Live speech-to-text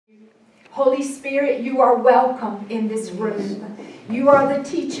Holy Spirit, you are welcome in this room. You are the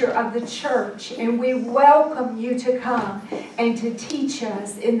teacher of the church, and we welcome you to come and to teach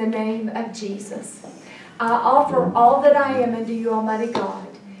us in the name of Jesus. I offer all that I am unto you, Almighty God.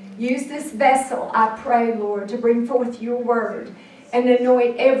 Use this vessel, I pray, Lord, to bring forth your word and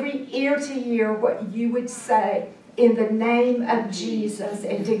anoint every ear to hear what you would say in the name of Jesus.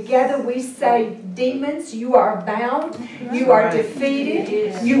 And together we say, demons, you are bound, you are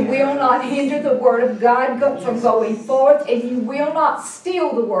defeated, you will not hinder the word of God from going forth, and you will not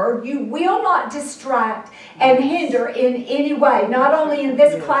steal the word, you will not distract and hinder in any way, not only in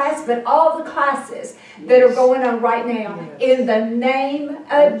this class, but all the classes that are going on right now. In the name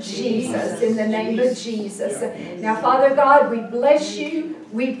of Jesus. In the name of Jesus. Now, Father God, we bless you.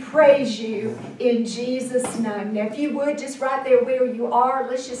 We praise you in Jesus' name. Now, if you would, just right there where you are,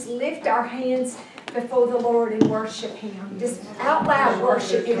 let's just lift our hands before the Lord and worship Him. Just out loud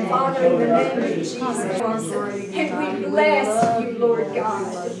worship Him. Father, in the name of Jesus. And we bless you, Lord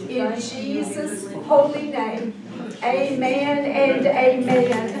God, in Jesus' holy name. Amen and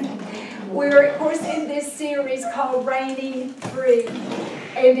amen. We're, of course, in this series called Reigning Free.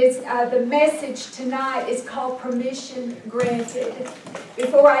 And it's the message tonight is called Permission Granted.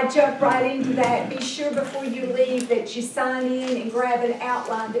 Before I jump right into that, be sure before you leave that you sign in and grab an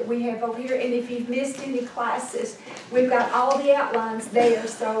outline that we have over here. And if you've missed any classes, we've got all the outlines there.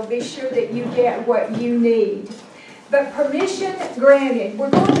 So be sure that you get what you need. But permission granted, we're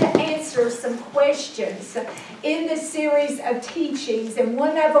going to answer some questions in this series of teachings. And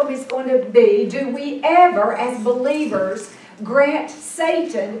one of them is going to be, do we ever, as believers, grant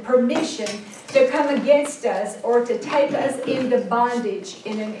Satan permission to come against us or to take us into bondage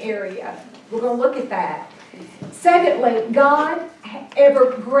in an area? We're going to look at that. Secondly, does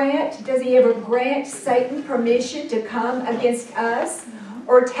he ever grant Satan permission to come against us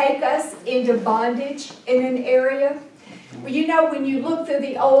or take us into bondage in an area? Well, you know, when you look through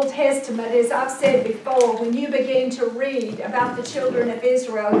the Old Testament, as I've said before, when you begin to read about the children of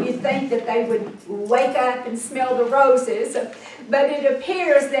Israel, you think that they would wake up and smell the roses. But it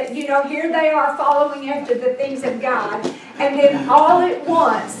appears that, you know, here they are following after the things of God. And then all at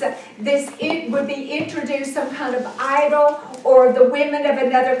once, it would be introduced some kind of idol or the women of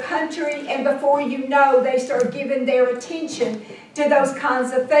another country. And before you know, they start giving their attention to those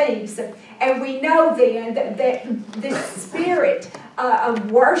kinds of things. And we know then that this spirit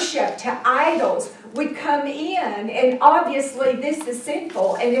of worship to idols would come in. And obviously this is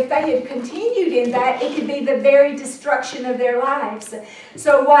sinful. And if they had continued in that, it could be the very destruction of their lives.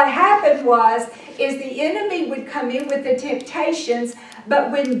 So what happened is the enemy would come in with the temptations.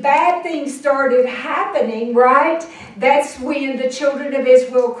 But when bad things started happening, right, that's when the children of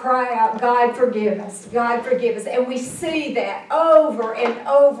Israel cry out, God forgive us, God forgive us. And we see that over and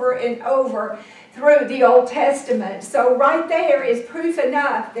over and over through the Old Testament. So right there is proof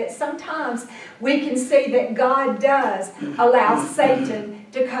enough that sometimes we can see that God does allow Satan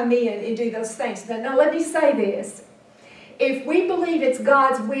to come in and do those things. Now let me say this. If we believe it's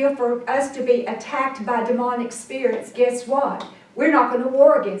God's will for us to be attacked by demonic spirits, guess what? We're not going to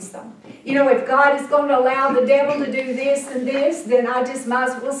war against them. You know, if God is going to allow the devil to do this and this, then I just might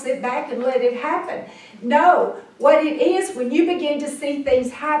as well sit back and let it happen. No, what it is, when you begin to see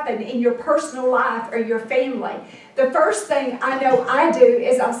things happen in your personal life or your family, the first thing I know I do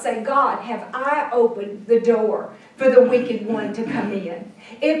is I'll say, God, have I opened the door for the wicked one to come in?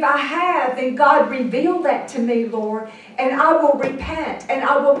 If I have, then God, reveal that to me, Lord, and I will repent and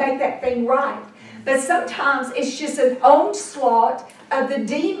I will make that thing right. But sometimes it's just an onslaught of the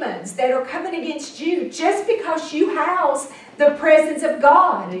demons that are coming against you just because you house the presence of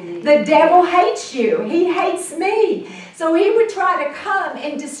God. The devil hates you. He hates me. So he would try to come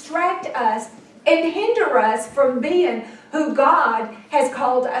and distract us and hinder us from being who God has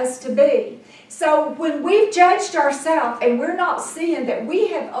called us to be. So when we've judged ourselves and we're not seeing that we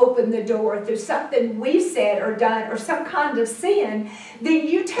have opened the door through something we've said or done or some kind of sin, then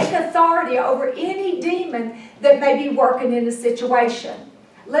you take authority over any demon that may be working in a situation.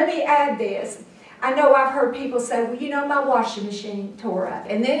 Let me add this. I know I've heard people say, well, you know, my washing machine tore up,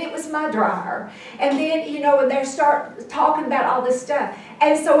 and then it was my dryer, and then, you know, and they start talking about all this stuff.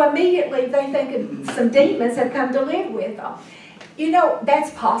 And so immediately they think some demons have come to live with them. You know,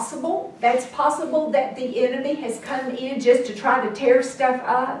 that's possible. That's possible that the enemy has come in just to try to tear stuff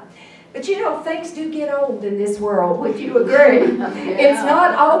up. But you know, things do get old in this world, would you agree? Yeah. It's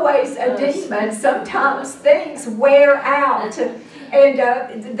not always a demon. Sometimes things wear out.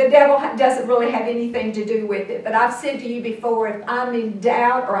 And the devil doesn't really have anything to do with it. But I've said to you before, if I'm in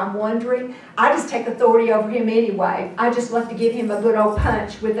doubt or I'm wondering, I just take authority over him anyway. I just love to give him a good old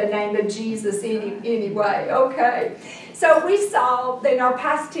punch with the name of Jesus anyway. Okay. So we saw in our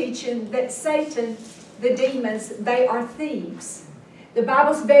past teaching that Satan, the demons, they are thieves. The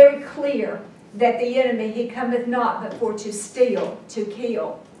Bible's very clear that the enemy, he cometh not but for to steal, to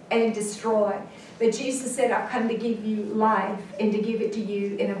kill, and destroy. But Jesus said, I've come to give you life and to give it to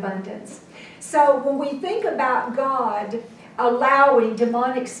you in abundance. So when we think about God allowing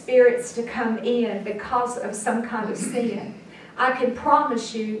demonic spirits to come in because of some kind of sin, I can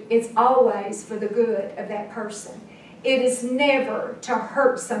promise you it's always for the good of that person. It is never to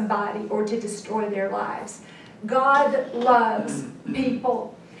hurt somebody or to destroy their lives. God loves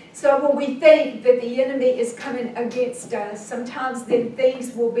people. So when we think that the enemy is coming against us, sometimes then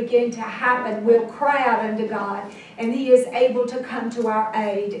things will begin to happen. We'll cry out unto God, and he is able to come to our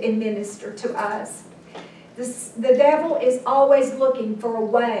aid and minister to us. The devil is always looking for a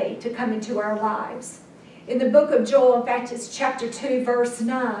way to come into our lives. In the book of Joel, in fact, it's chapter 2, verse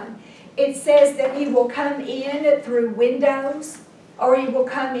 9, it says that he will come in through windows, or he will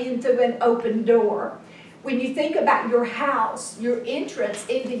come in through an open door. When you think about your house, your entrance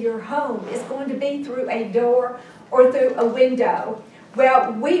into your home is going to be through a door or through a window.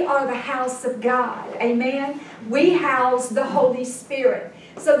 Well, we are the house of God. Amen? We house the Holy Spirit.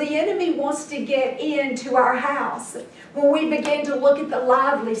 So the enemy wants to get into our house. When we begin to look at the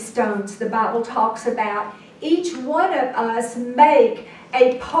lively stones the Bible talks about, each one of us make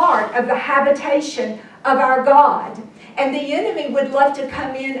a part of the habitation of our God. And the enemy would love to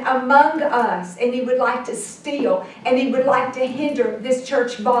come in among us, and he would like to steal, and he would like to hinder this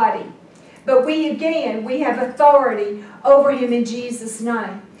church body. But we have authority over him in Jesus'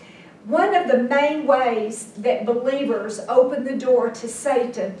 name. One of the main ways that believers open the door to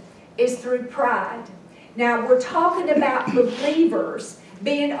Satan is through pride. Now, we're talking about believers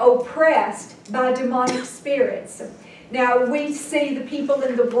being oppressed by demonic spirits. Now, we see the people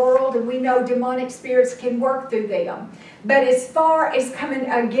in the world, and we know demonic spirits can work through them. But as far as coming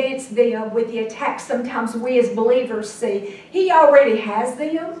against them with the attacks sometimes we as believers see, he already has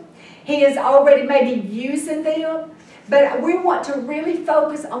them. He is already maybe using them. But we want to really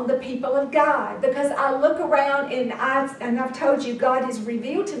focus on the people of God, because I look around and I've told you, God has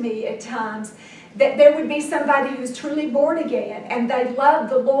revealed to me at times that there would be somebody who's truly born again and they love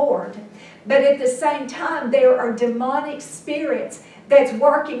the Lord. But at the same time, there are demonic spirits that's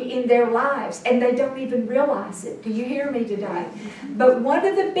working in their lives, and they don't even realize it. Do you hear me today? But one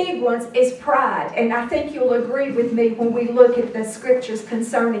of the big ones is pride, and I think you'll agree with me when we look at the scriptures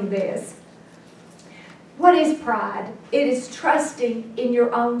concerning this. What is pride? It is trusting in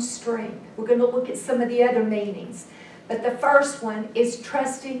your own strength. We're going to look at some of the other meanings. But the first one is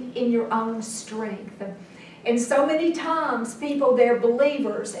trusting in your own strength. And so many times people, they're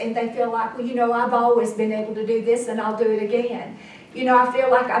believers, and they feel like, well, you know, I've always been able to do this, and I'll do it again. You know, I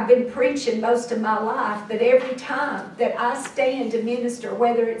feel like I've been preaching most of my life, but every time that I stand to minister,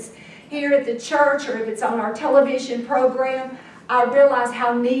 whether it's here at the church or if it's on our television program, I realize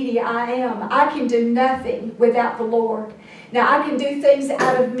how needy I am. I can do nothing without the Lord. Now, I can do things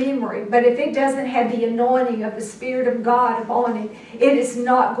out of memory, but if it doesn't have the anointing of the Spirit of God upon it, it is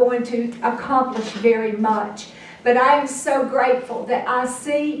not going to accomplish very much. But I am so grateful that I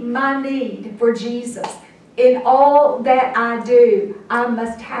see my need for Jesus. In all that I do, I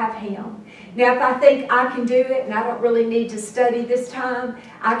must have him. Now, if I think I can do it and I don't really need to study this time,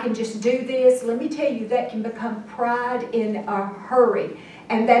 I can just do this, let me tell you, that can become pride in a hurry.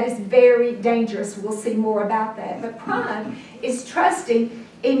 And that is very dangerous. We'll see more about that. But pride is trusting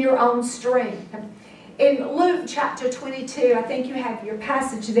in your own strength. In Luke chapter 22, I think you have your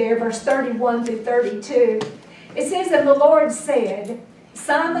passage there, verse 31 through 32. It says, and the Lord said,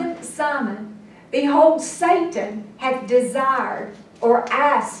 Simon, Simon, behold, Satan hath desired or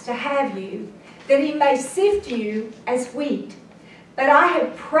asked to have you, that he may sift you as wheat. But I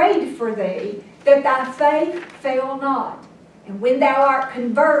have prayed for thee, that thy faith fail not. And when thou art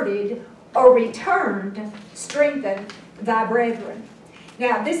converted or returned, strengthen thy brethren.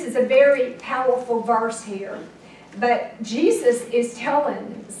 Now, this is a very powerful verse here. But Jesus is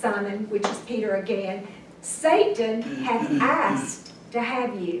telling Simon, which is Peter again, Satan hath asked to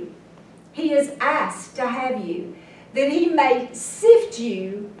have you. He has asked to have you, that he may sift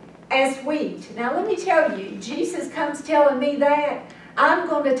you as wheat. Now, let me tell you, Jesus comes telling me that, I'm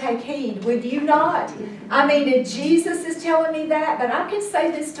going to take heed. Would you not? I mean, if Jesus is telling me that, but I can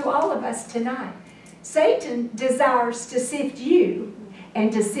say this to all of us tonight. Satan desires to sift you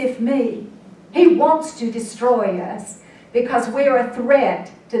and to sift me. He wants to destroy us. because we're a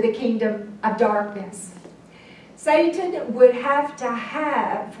threat to the kingdom of darkness. Satan would have to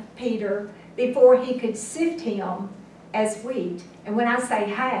have Peter before he could sift him as wheat. And when I say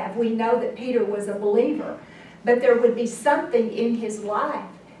have, we know that Peter was a believer. But there would be something in his life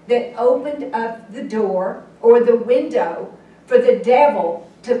that opened up the door or the window for the devil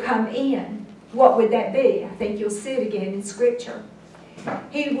to come in. What would that be? I think you'll see it again in Scripture.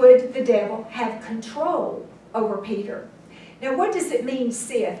 The devil, have control over Peter. Now, what does it mean,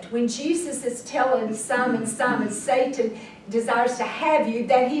 sift? When Jesus is telling Simon, Simon, Satan desires to have you,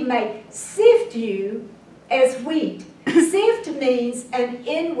 that he may sift you as wheat. Sift means an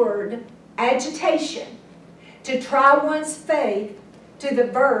inward agitation to try one's faith to the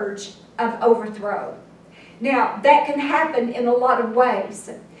verge of overthrow. Now, that can happen in a lot of ways.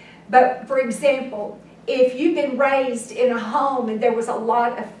 But, for example, if you've been raised in a home and there was a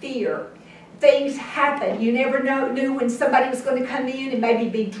lot of fear, things happen. You never knew when somebody was going to come in and maybe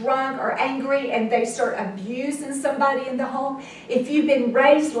be drunk or angry and they start abusing somebody in the home. If you've been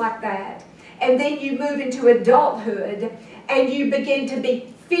raised like that, and then you move into adulthood and you begin to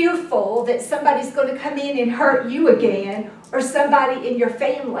be fearful that somebody's going to come in and hurt you again, or somebody in your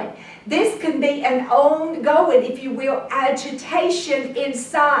family. This can be an ongoing, if you will, agitation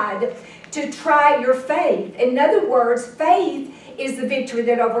inside to try your faith. In other words, faith is the victory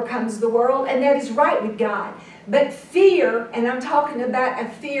that overcomes the world, and that is right with God. But fear, and I'm talking about a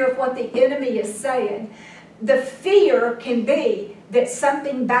fear of what the enemy is saying, the fear can be that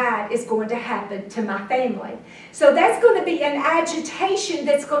something bad is going to happen to my family. So that's going to be an agitation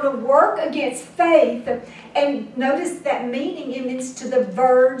that's going to work against faith. And notice that meaning, it means to the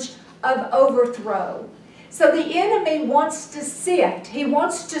verge of overthrow. So the enemy wants to sift. He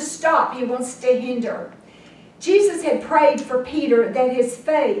wants to stop. He wants to hinder. Jesus had prayed for Peter that his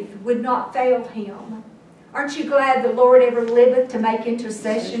faith would not fail him. Aren't you glad the Lord ever liveth to make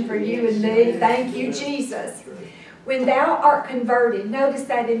intercession for you and me? Thank you, Jesus. When thou art converted, notice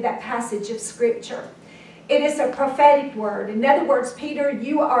that in that passage of Scripture, it is a prophetic word. In other words, Peter,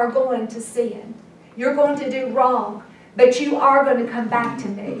 you are going to sin. You're going to do wrong, but you are going to come back to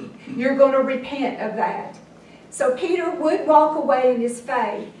me. You're going to repent of that. So Peter would walk away in his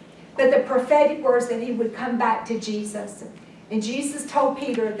faith, but the prophetic words that he would come back to Jesus. And Jesus told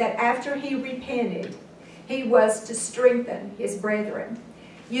Peter that after he repented, he was to strengthen his brethren.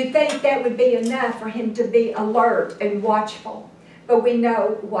 You'd think that would be enough for him to be alert and watchful. But we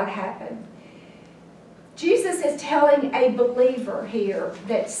know what happened. Jesus is telling a believer here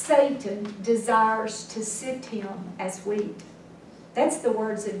that Satan desires to sift him as wheat. That's the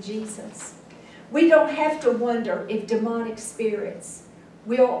words of Jesus. We don't have to wonder if demonic spirits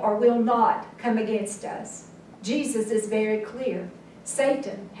will or will not come against us. Jesus is very clear.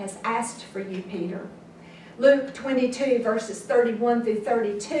 Satan has asked for you, Peter. Luke 22, verses 31 through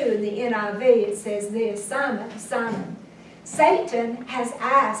 32, in the NIV, it says this, Simon, Simon, Satan has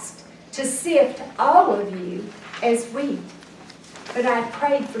asked to sift all of you as wheat. But I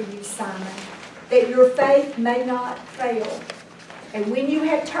prayed for you, Simon, that your faith may not fail. And when you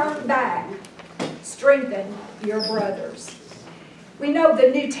have turned back, strengthen your brothers. We know the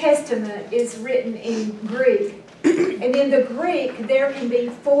New Testament is written in Greek. And in the Greek, there can be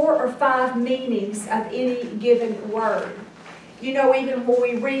 4 or 5 meanings of any given word. You know, even when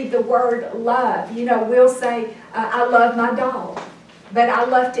we read the word love, you know, we'll say, I love my dog, but I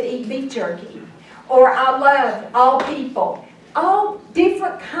love to eat beef jerky. Or I love all people. All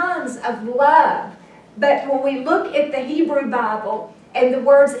different kinds of love. But when we look at the Hebrew Bible and the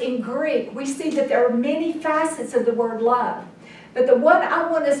words in Greek, we see that there are many facets of the word love. But the one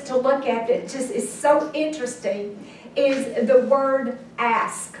I want us to look at that just is so interesting is the word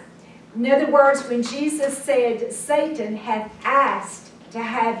ask. In other words, when Jesus said, Satan hath asked to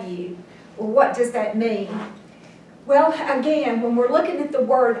have you, well, what does that mean? Well, again, when we're looking at the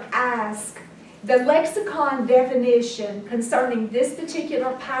word ask, the lexicon definition concerning this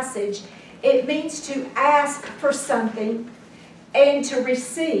particular passage, it means to ask for something and to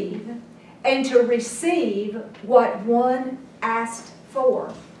receive what one asked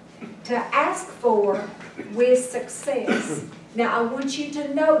for. To ask for with success. Now, I want you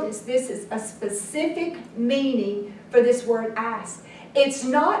to notice this is a specific meaning for this word ask. It's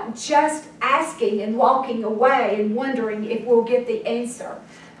not just asking and walking away and wondering if we'll get the answer.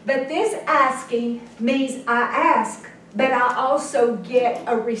 But this asking means I ask, but I also get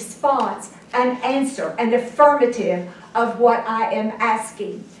a response, an answer, an affirmative of what I am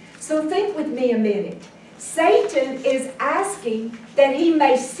asking. So think with me a minute. Satan is asking that he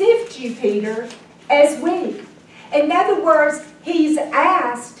may sift you, Peter, as wheat. In other words, he's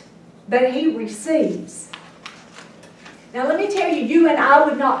asked, but he receives. Now let me tell you, you and I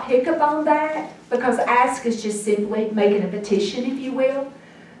would not pick up on that, because ask is just simply making a petition, if you will.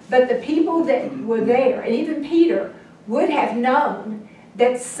 But the people that were there, and even Peter, would have known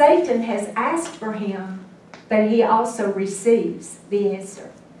that Satan has asked for him, but he also receives the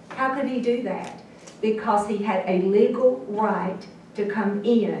answer. How could he do that? Because he had a legal right to come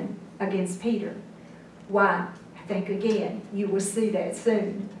in against Peter. Why? I think again, you will see that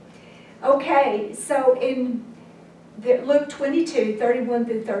soon. Okay, so in Luke 22, 31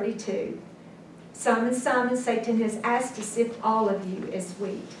 through 32, Simon, Simon, Satan has asked to sift all of you as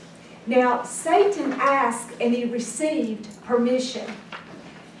wheat. Now, Satan asked and he received permission.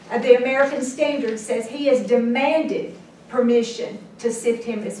 The American Standard says he has demanded permission to sift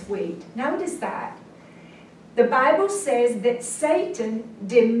him as wheat. Notice that. The Bible says that Satan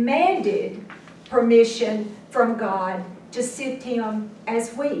demanded permission from God to sift him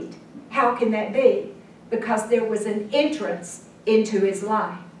as wheat. How can that be? Because there was an entrance into his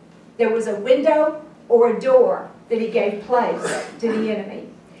life. There was a window or a door that he gave place to the enemy.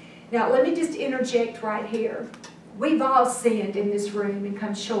 Now, let me just interject right here. We've all sinned in this room and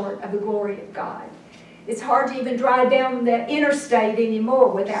come short of the glory of God. It's hard to even drive down the interstate anymore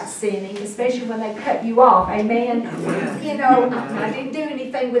without sinning, especially when they cut you off. Amen? You know, I didn't do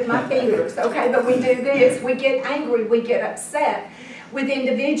anything with my fingers, okay? But we do this. We get angry. We get upset with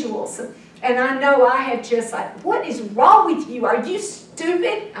individuals. And I know I have just like, what is wrong with you? Are you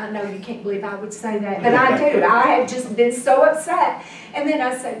stupid? I know you can't believe I would say that, but I do. I have just been so upset. And then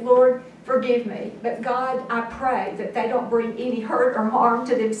I say, Lord, forgive me. But God, I pray that they don't bring any hurt or harm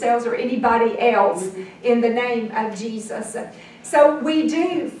to themselves or anybody else in the name of Jesus. So we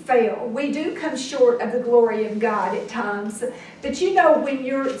do fail. We do come short of the glory of God at times. But you know, when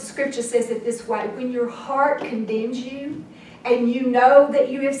your scripture says it this way, when your heart condemns you, and you know that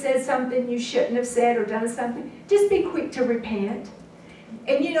you have said something you shouldn't have said or done something, just be quick to repent.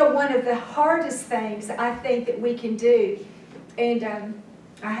 And you know, one of the hardest things I think that we can do, and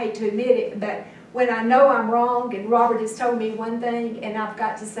I hate to admit it, but when I know I'm wrong and Robert has told me one thing and I've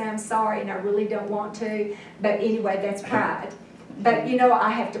got to say I'm sorry and I really don't want to, but anyway, that's pride. But you know,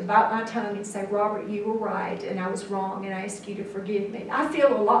 I have to bite my tongue and say, Robert, you were right and I was wrong and I ask you to forgive me. I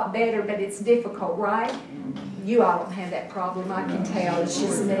feel a lot better, but it's difficult, right? You all don't have that problem, I can tell, it's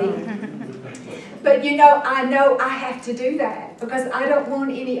just me. But you know I have to do that because I don't want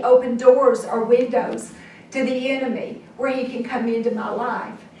any open doors or windows to the enemy where he can come into my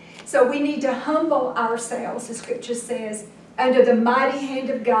life. So we need to humble ourselves, the scripture says, under the mighty hand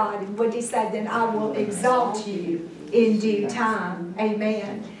of God. And what he said, then I will exalt you in due time.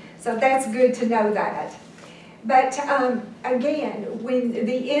 Amen. So that's good to know that. But again, when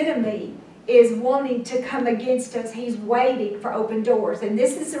the enemy is wanting to come against us, he's waiting for open doors. And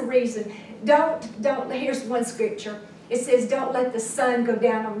this is the reason. Here's one scripture. It says, don't let the sun go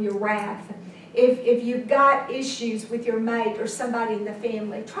down on your wrath. If you've got issues with your mate or somebody in the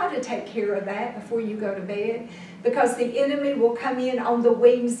family, try to take care of that before you go to bed, because the enemy will come in on the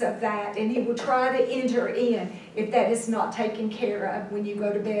wings of that and he will try to enter in if that is not taken care of when you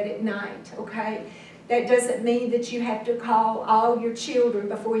go to bed at night, okay? That doesn't mean that you have to call all your children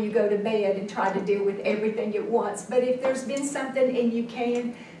before you go to bed and try to deal with everything at once. But if there's been something and you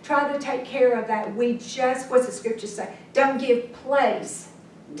can, try to take care of that. What's the scripture say? Don't give place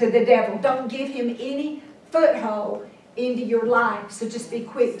to the devil. Don't give him any foothold into your life. So just be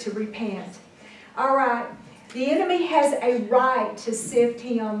quick to repent. All right. The enemy has a right to sift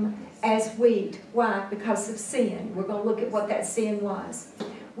him as wheat. Why? Because of sin. We're going to look at what that sin was.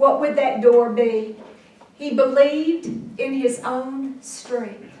 What would that door be? He believed in his own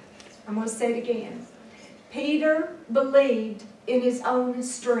strength. I'm going to say it again. Peter believed in his own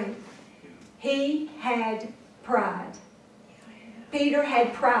strength. He had pride. Peter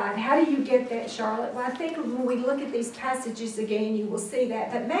had pride. How do you get that, Charlotte? Well, I think when we look at these passages again, you will see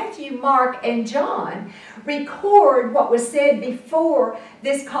that. But Matthew, Mark, and John record what was said before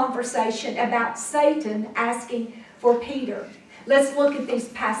this conversation about Satan asking for Peter. Let's look at these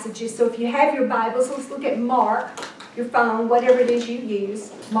passages. So if you have your Bibles, let's look at Mark, your phone, whatever it is you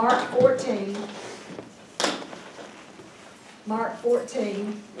use. Mark 14. Mark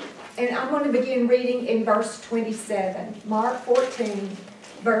 14. And I'm going to begin reading in verse 27. Mark 14,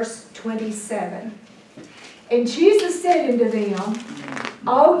 verse 27. And Jesus said unto them,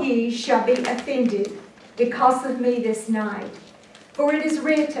 all ye shall be offended because of me this night. For it is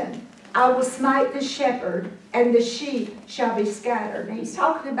written, I will smite the shepherd, and the sheep shall be scattered. Now he's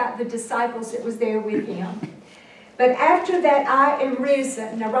talking about the disciples that was there with him. But after that I am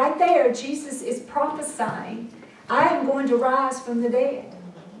risen. Now right there, Jesus is prophesying, I am going to rise from the dead.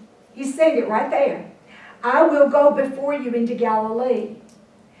 He said it right there. I will go before you into Galilee.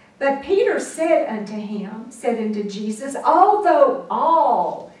 But Peter said unto Jesus, although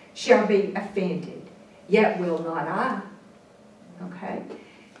all shall be offended, yet will not I. Okay?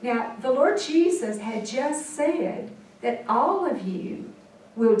 Now, the Lord Jesus had just said that all of you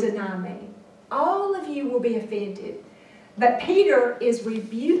will deny me. All of you will be offended. But Peter is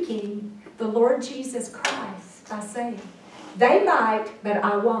rebuking the Lord Jesus Christ by saying, they might, but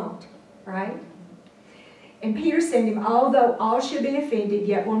I won't. Right? And Peter said to him, although all should be offended,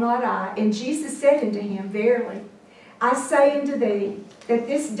 yet will not I. And Jesus said unto him, verily, I say unto thee, that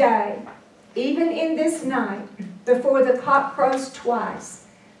this day, even in this night, before the cock crows twice,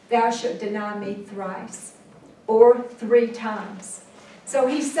 thou shalt deny me thrice, or 3 times. So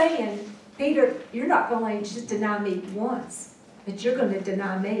he's saying, Peter, you're not going to just deny me once, but you're going to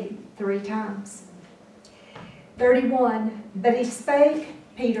deny me 3 times. 31, but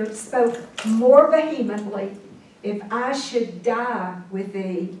Peter spoke more vehemently, if I should die with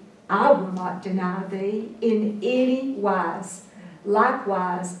thee, I will not deny thee in any wise.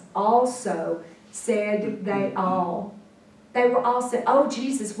 Likewise, also said they all. They were all said, oh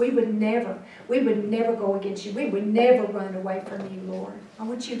Jesus, we would never go against you. We would never run away from you, Lord. I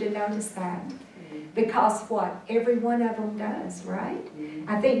want you to notice that. Because what? Every one of them does, right?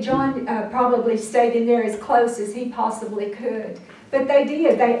 I think John probably stayed in there as close as he possibly could. But they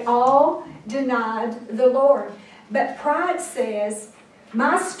did. They all denied the Lord. But pride says,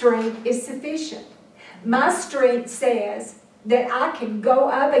 my strength is sufficient. My strength says that I can go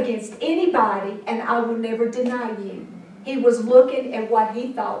up against anybody and I will never deny you. He was looking at what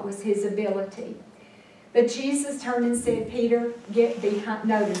he thought was his ability. But Jesus turned and said, Peter, get behind.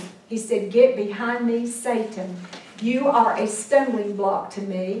 Notice, he said, get behind me, Satan. You are a stumbling block to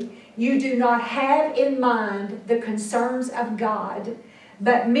me. You do not have in mind the concerns of God,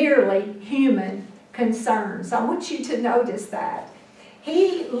 but merely human concerns. I want you to notice that.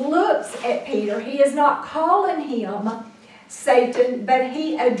 He looks at Peter. He is not calling him Satan, but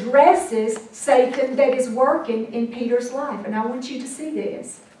he addresses Satan that is working in Peter's life. And I want you to see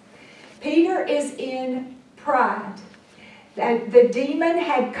this. Peter is in pride. That the demon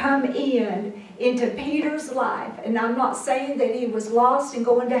had come into Peter's life. And I'm not saying that he was lost and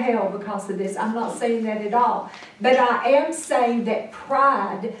going to hell because of this. I'm not saying that at all. But I am saying that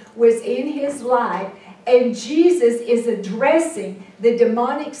pride was in his life. And Jesus is addressing the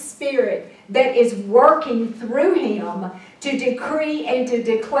demonic spirit that is working through him to decree and to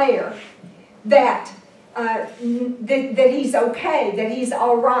declare that that he's okay, that he's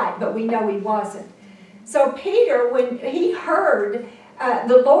all right, but we know he wasn't. So Peter, when he heard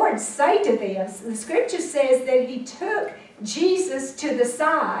the Lord say to this, the scripture says that he took Jesus to the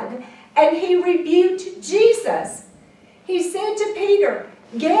side and he rebuked Jesus. He said to Peter,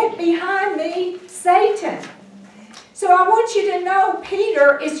 get behind me, Satan. So I want you to know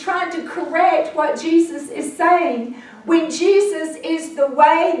Peter is trying to correct what Jesus is saying when Jesus is the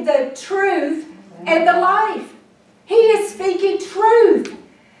way, the truth, and the life. He is speaking truth.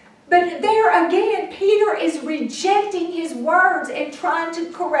 But there again, Peter is rejecting his words and trying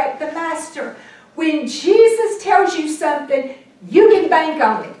to correct the master. When Jesus tells you something, you can bank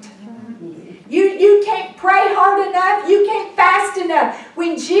on it. You can't pray hard enough. You can't fast enough.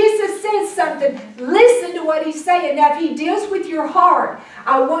 When Jesus says something, listen to what he's saying. Now, if he deals with your heart,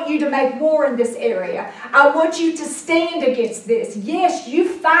 I want you to make war in this area. I want you to stand against this. Yes, you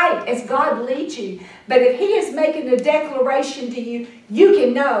fight as God leads you. But if he is making a declaration to you, you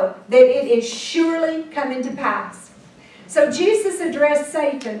can know that it is surely coming to pass. So Jesus addressed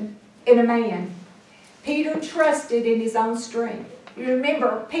Satan in a man. Peter trusted in his own strength. You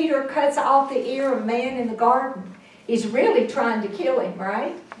remember, Peter cuts off the ear of a man in the garden. He's really trying to kill him,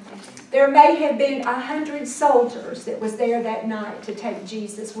 right? There may have been 100 soldiers that was there that night to take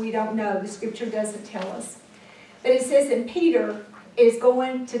Jesus. We don't know. The scripture doesn't tell us. But it says that Peter is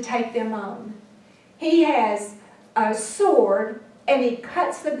going to take them on. He has a sword and he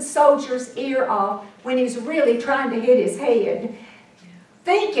cuts the soldier's ear off when he's really trying to hit his head,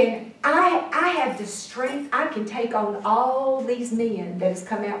 thinking, I have the strength, I can take on all these men that has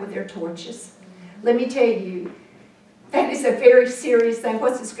come out with their torches. Let me tell you, that is a very serious thing.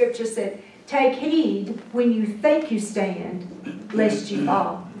 What's the scripture said? Take heed when you think you stand, lest you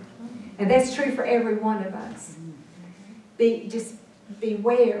fall. And that's true for every one of us. Just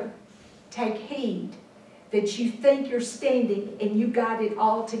beware, take heed that you think you're standing and you got it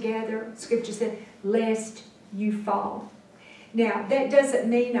all together. Scripture said, lest you fall. Now, that doesn't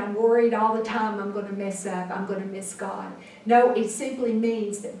mean I'm worried all the time I'm going to mess up, I'm going to miss God. No, it simply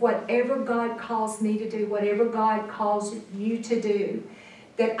means that whatever God calls me to do, whatever God calls you to do,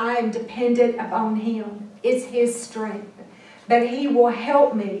 that I am dependent upon him. It's His strength. But He will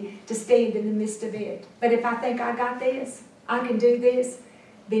help me to stand in the midst of it. But if I think I got this, I can do this,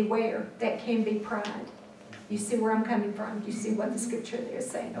 beware. That can be pride. You see where I'm coming from? You see what the scripture there is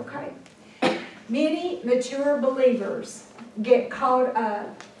saying? Okay. Many mature believers get caught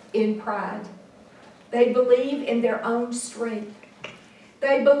up in pride. They believe in their own strength.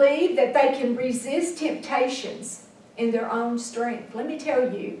 They believe that they can resist temptations in their own strength. Let me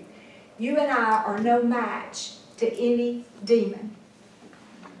tell you, you and I are no match to any demon.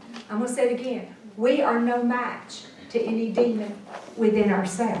 I'm going to say it again. We are no match to any demon within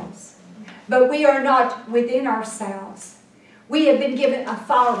ourselves. But we are not within ourselves. We have been given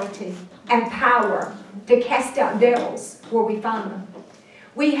authority and power to cast out devils where we find them.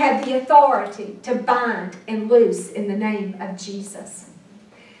 We have the authority to bind and loose in the name of Jesus.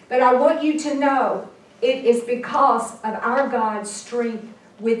 But I want you to know it is because of our God's strength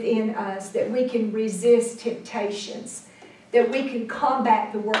within us that we can resist temptations, that we can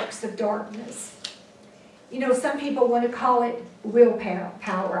combat the works of darkness. You know, some people want to call it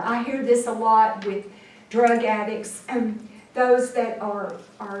willpower. I hear this a lot with drug addicts and those that are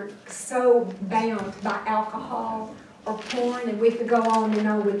so bound by alcohol or porn, and we could go on and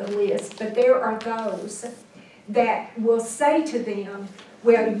on with the list. But there are those that will say to them,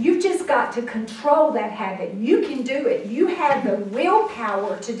 well, you've just got to control that habit. You can do it. You have the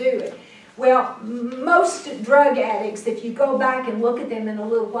willpower to do it. Well, most drug addicts, if you go back and look at them in a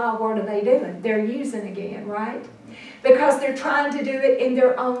little while, what are they doing? They're using again, right? Because they're trying to do it in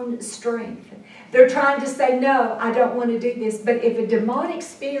their own strength. They're trying to say, no, I don't want to do this. But if a demonic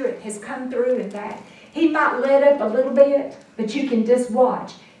spirit has come through in that, he might let up a little bit, but you can just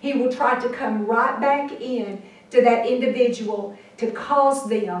watch. He will try to come right back in to that individual to cause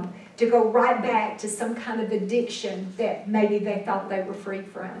them to go right back to some kind of addiction that maybe they thought they were free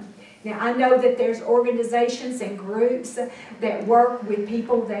from. Now, I know that there's organizations and groups that work with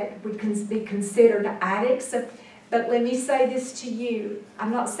people that would be considered addicts, but let me say this to you.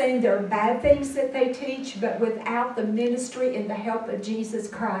 I'm not saying there are bad things that they teach, but without the ministry and the help of Jesus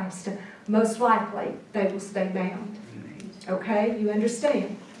Christ, most likely they will stay bound. Okay? You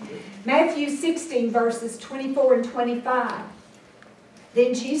understand? Matthew 16, verses 24 and 25.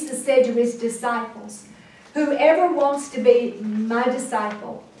 Then Jesus said to His disciples, whoever wants to be my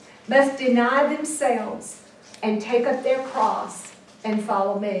disciple must deny themselves and take up their cross and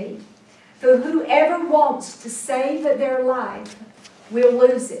follow me. For whoever wants to save their life will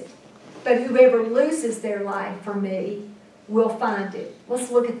lose it. But whoever loses their life for me will find it. Let's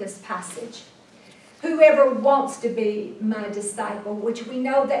look at this passage. Whoever wants to be my disciple, which we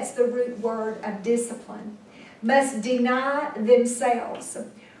know that's the root word of discipline, must deny themselves.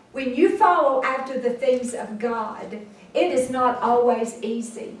 When you follow after the things of God, it is not always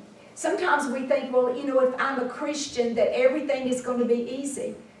easy. Sometimes we think, well, you know, if I'm a Christian, that everything is going to be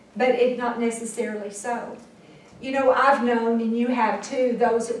easy. But it's not necessarily so. You know, I've known, and you have too,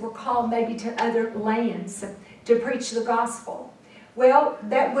 those that were called maybe to other lands to preach the gospel. Well,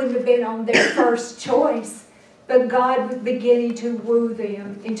 that wouldn't have been on their first choice, but God was beginning to woo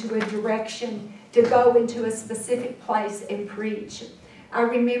them into a direction to go into a specific place and preach. I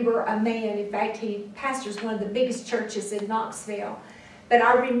remember a man, in fact, he pastors one of the biggest churches in Knoxville. But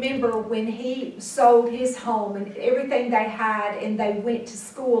I remember when he sold his home and everything they had, and they went to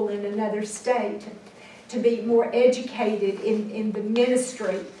school in another state to be more educated in the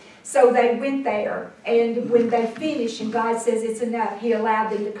ministry. So they went there, and when they finished, and God says it's enough, He allowed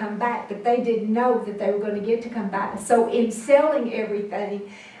them to come back. But they didn't know that they were going to get to come back. So in selling everything,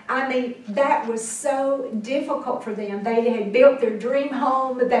 I mean, that was so difficult for them. They had built their dream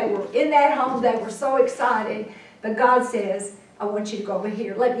home. They were in that home. They were so excited. But God says, I want you to go over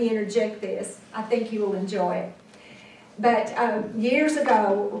here. Let me interject this. I think you will enjoy it. But years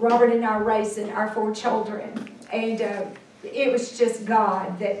ago, Robert and I were raising our 4 children. And it was just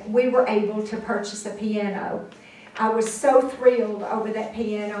God that we were able to purchase a piano. I was so thrilled over that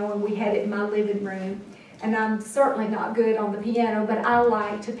piano, and we had it in my living room. And I'm certainly not good on the piano, but I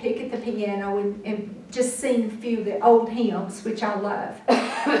like to pick at the piano and just sing a few of the old hymns, which I love.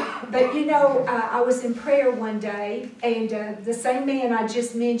 But you know, I was in prayer one day, and the same man I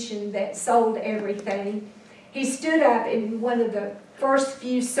just mentioned that sold everything, he stood up in one of the first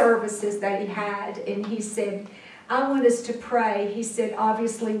few services that he had, and he said, I want us to pray. He said,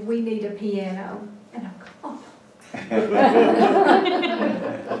 obviously, we need a piano. And I'm going,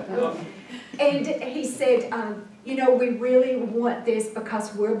 oh. And he said, you know, we really want this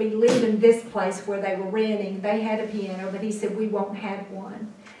because we'll be leaving this place where they were renting. They had a piano, but he said, we won't have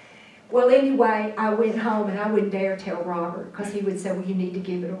one. Well, anyway, I went home, and I wouldn't dare tell Robert, because he would say, well, you need to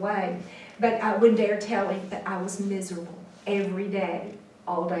give it away. But I wouldn't dare tell him that I was miserable every day,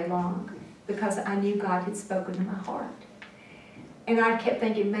 all day long, because I knew God had spoken to my heart. And I kept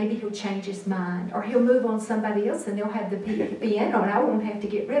thinking, maybe he'll change his mind, or he'll move on somebody else, and they'll have the piano, and I won't have to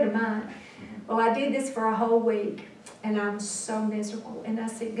get rid of mine. Well, I did this for a whole week, and I was so miserable. And I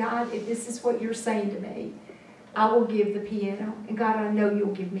said, God, if this is what you're saying to me, I will give the piano. And God, I know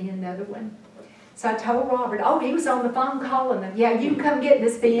you'll give me another one. So I told Robert, oh, he was on the phone calling him. Yeah, you can come get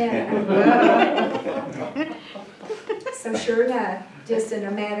this piano. So sure enough, just in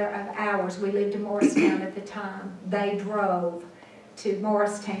a matter of hours, we lived in Morristown at the time. They drove to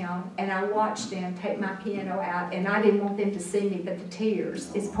Morristown, and I watched them take my piano out, and I didn't want them to see me, but the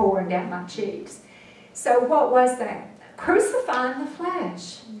tears is pouring down my cheeks. So what was that? Crucifying the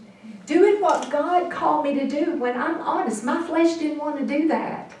flesh. Doing what God called me to do. When I'm honest, my flesh didn't want to do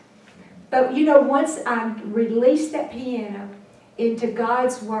that. But you know, once I released that piano into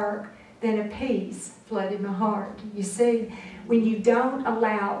God's work, then a peace flooded my heart. You see, when you don't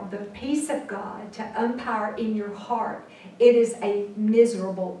allow the peace of God to umpire in your heart, it is a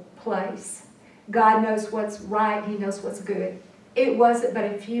miserable place. God knows what's right. He knows what's good. It wasn't but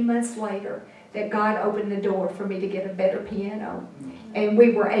a few months later that God opened the door for me to get a better piano. And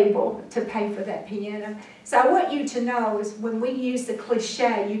we were able to pay for that piano. So I want you to know is when we use the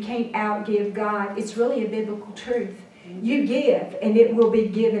cliche, you can't outgive God, it's really a biblical truth. You give, and it will be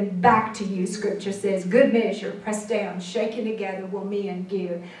given back to you. Scripture says, good measure, pressed down, shaken together, will men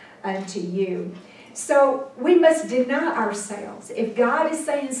give unto you. So we must deny ourselves. If God is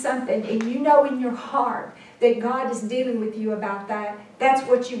saying something, and you know in your heart that God is dealing with you about that, that's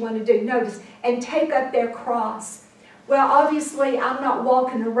what you want to do. Notice, and take up their cross. Well, obviously, I'm not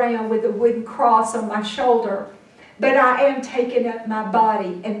walking around with a wooden cross on my shoulder, but I am taking up my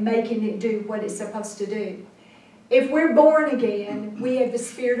body and making it do what it's supposed to do. If we're born again, we have the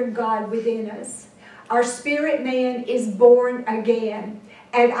Spirit of God within us. Our spirit man is born again,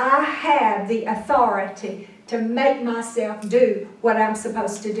 and I have the authority to make myself do what I'm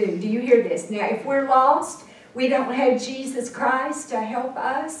supposed to do. Do you hear this? Now, if we're lost, we don't have Jesus Christ to help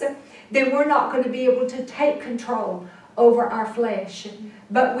us, then we're not going to be able to take control over our flesh.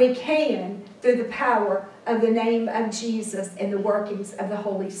 But we can through the power of the name of Jesus and the workings of the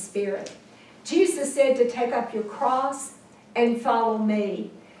Holy Spirit. Jesus said to take up your cross and follow me.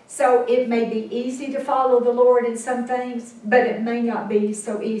 So it may be easy to follow the Lord in some things, but it may not be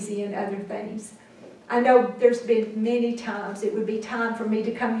so easy in other things. I know there's been many times it would be time for me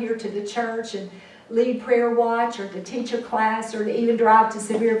to come here to the church and lead prayer watch, or to teach a class, or to even drive to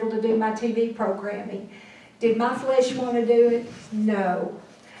Sevierville to do my TV programming. Did my flesh want to do it? No.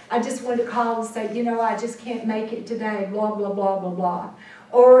 I just wanted to call and say, you know, I just can't make it today, blah, blah, blah, blah, blah.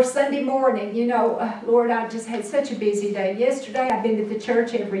 Or Sunday morning, you know, Lord, I just had such a busy day yesterday. I've been to the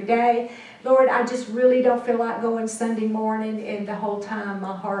church every day. Lord, I just really don't feel like going Sunday morning, and the whole time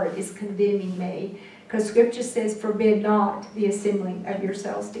my heart is condemning me. Because Scripture says, forbid not the assembling of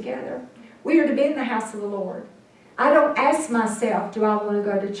yourselves together. We are to be in the house of the Lord. I don't ask myself, do I want to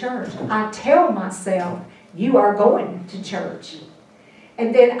go to church? I tell myself, you are going to church.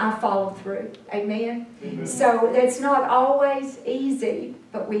 And then I follow through. Amen? Amen. So that's not always easy,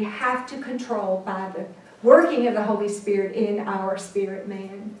 but we have to control by the working of the Holy Spirit in our spirit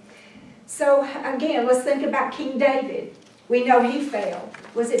man. So again, let's think about King David. We know he failed.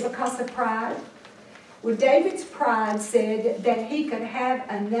 Was it because of pride? Well, David's pride said that he could have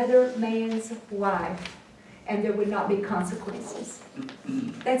another man's wife and there would not be consequences.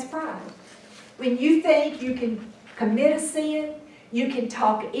 That's pride. When you think you can commit a sin, you can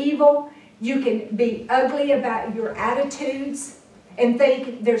talk evil, you can be ugly about your attitudes and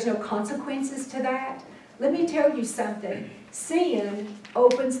think there's no consequences to that. Let me tell you something. Sin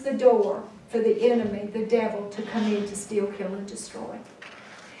opens the door for the enemy, the devil, to come in to steal, kill, and destroy.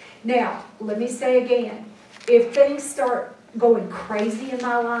 Now, let me say again, if things start going crazy in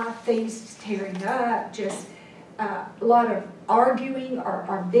my life, things tearing up, just a lot of arguing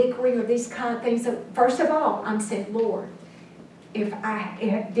or bickering or these kind of things, so first of all, I'm saying, Lord, did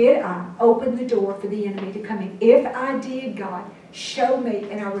I open the door for the enemy to come in? If I did, God, show me,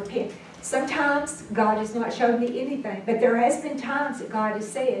 and I repent. Sometimes God has not shown me anything, but there has been times that God has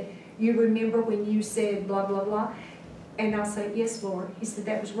said, you remember when you said blah, blah, blah? And I'll say, yes, Lord. He said,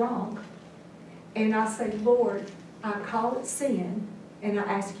 that was wrong. And I'll say, Lord, I call it sin, and I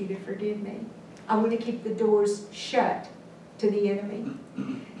ask you to forgive me. I want to keep the doors shut to the enemy.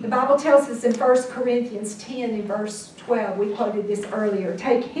 The Bible tells us in 1 Corinthians 10 and verse 12, we quoted this earlier,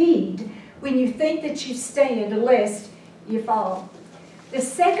 take heed when you think that you stand, lest you fall. The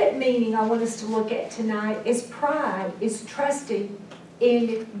second meaning I want us to look at tonight is pride is trusting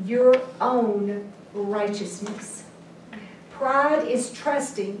in your own righteousness. Pride is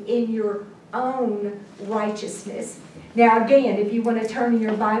trusting in your own righteousness. Now again, if you want to turn in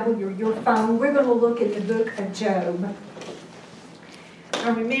your Bible, your phone, we're going to look in the book of Job. I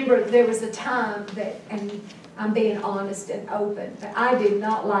remember there was a time that, and I'm being honest and open, but I did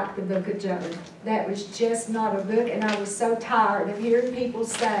not like the book of Job. That was just not a book, and I was so tired of hearing people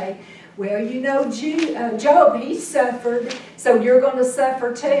say, well, you know, Job, he suffered, so you're going to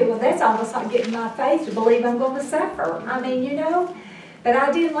suffer too. Well, that's almost like getting my faith to believe I'm going to suffer. I mean, you know, but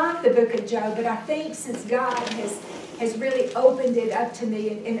I didn't like the book of Job, but I think since God has really opened it up to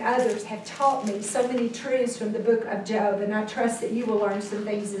me, and others have taught me so many truths from the book of Job, and I trust that you will learn some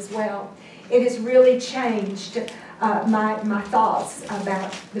things as well. It has really changed my thoughts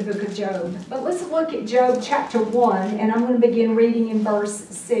about the book of Job. But let's look at Job chapter 1, and I'm going to begin reading in verse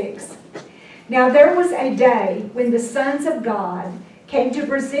 6. Now there was a day when the sons of God came to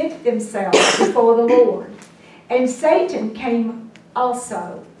present themselves before the Lord, and Satan came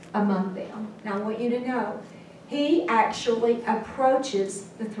also among them. Now I want you to know, he actually approaches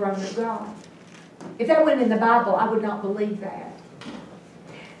the throne of God. If that wasn't in the Bible, I would not believe that.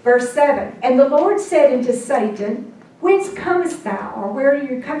 Verse 7, and the Lord said unto Satan, whence comest thou, or where are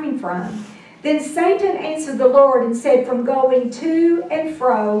you coming from? Then Satan answered the Lord and said, from going to and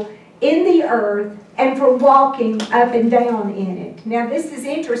fro in the earth, and from walking up and down in it. Now this is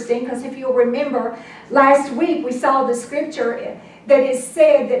interesting, because if you'll remember, last week we saw the scripture that is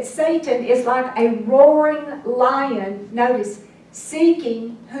said that Satan is like a roaring lion, notice,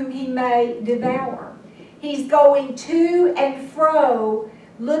 seeking whom he may devour. He's going to and fro,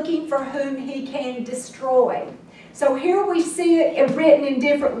 looking for whom he can destroy. So here we see it written in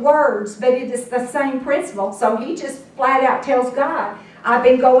different words, but it is the same principle. So he just flat out tells God, I've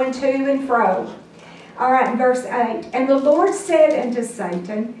been going to and fro. All right, in verse 8, and the Lord said unto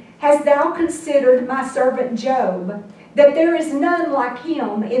Satan, hast thou considered my servant Job, that there is none like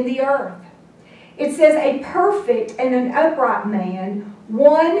him in the earth? It says, a perfect and an upright man,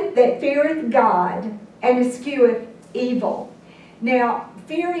 one that feareth God and escheweth evil. Now,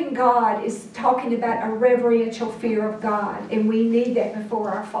 fearing God is talking about a reverential fear of God, and we need that before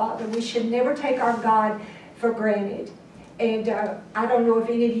our Father. We should never take our God for granted. And I don't know if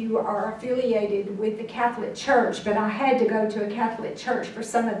any of you are affiliated with the Catholic Church, but I had to go to a Catholic church for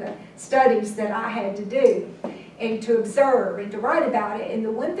some of the studies that I had to do and to observe and to write about it. And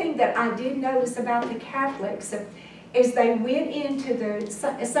the one thing that I did notice about the Catholics is they went into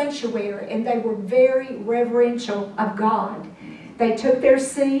the sanctuary and they were very reverential of God. They took their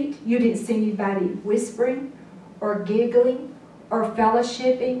seat. You didn't see anybody whispering or giggling or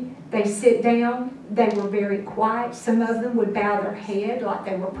fellowshipping. They sit down. They were very quiet. Some of them would bow their head like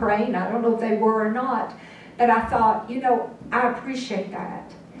they were praying. I don't know if they were or not. But I thought, you know, I appreciate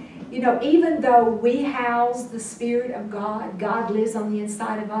that. You know, even though we house the Spirit of God, God lives on the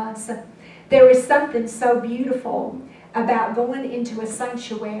inside of us, there is something so beautiful about going into a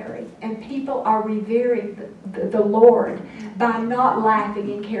sanctuary and people are revering the Lord by not laughing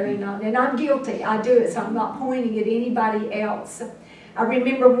and carrying on. And I'm guilty. I do it, so I'm not pointing at anybody else. I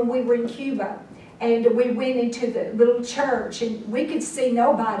remember when we were in Cuba and we went into the little church and we could see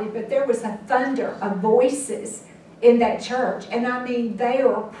nobody, but there was a thunder of voices in that church. And I mean, they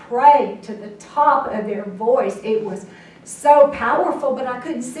were praying to the top of their voice. It was so powerful, but I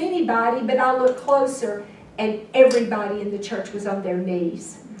couldn't see anybody. But I looked closer and everybody in the church was on their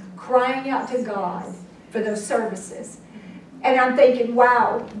knees, crying out to God for those services. And I'm thinking,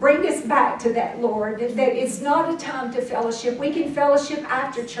 wow, bring us back to that, Lord, that it's not a time to fellowship. We can fellowship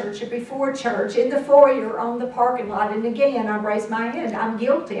after church or before church, in the foyer, on the parking lot. And again, I raise my hand. I'm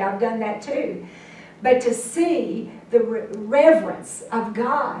guilty. I've done that too. But to see the reverence of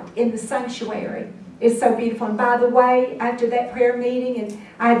God in the sanctuary is so beautiful. And by the way, after that prayer meeting, and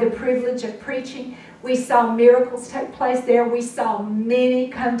I had the privilege of preaching, we saw miracles take place there. We saw many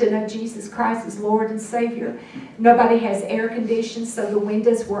come to know Jesus Christ as Lord and Savior. Nobody has air conditioning, so the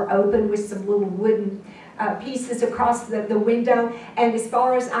windows were open with some little wooden pieces across the window. And as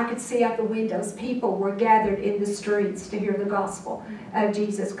far as I could see out the windows, people were gathered in the streets to hear the gospel of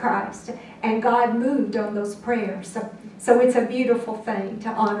Jesus Christ. And God moved on those prayers. So it's a beautiful thing to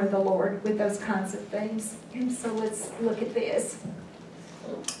honor the Lord with those kinds of things. And so let's look at this.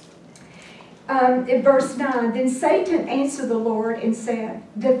 In verse 9, then Satan answered the Lord and said,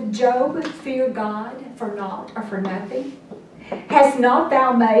 doth Job fear God for naught or for nothing? Hast not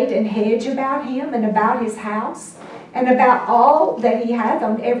thou made an hedge about him and about his house, and about all that he hath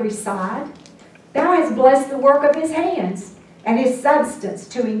on every side? Thou hast blessed the work of his hands. and his substance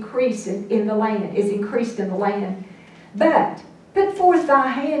to increase in the land, is increased in the land. But put forth thy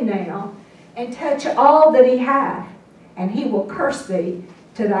hand now, and touch all that he hath, and he will curse thee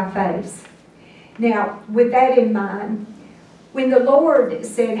to thy face. Now, with that in mind, when the Lord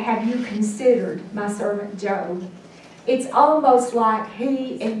said, have you considered my servant Job? It's almost like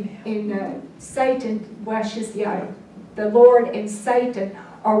he and Satan, the Lord and Satan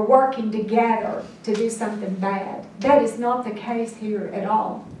are working together to do something bad. That is not the case here at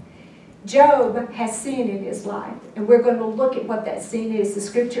all. Job has sin in his life, and we're going to look at what that sin is. The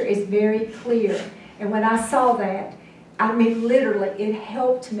scripture is very clear. And when I saw that, I mean literally, it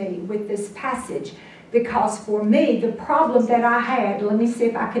helped me with this passage, because for me, the problem that I had, let me see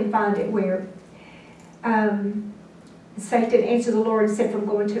if I can find it where, Satan answered the Lord and said, from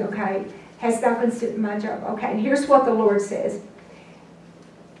going to, okay, hast thou considered my Job? Okay, and here's what the Lord says.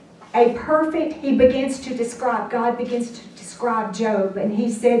 A perfect, he begins to describe, God begins to describe Job, and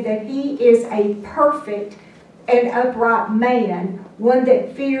he said that he is a perfect and upright man, one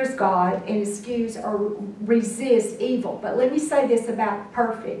that fears God and eschews or resists evil. But let me say this about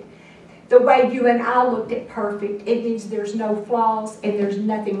perfect. The way you and I looked at perfect, it means there's no flaws and there's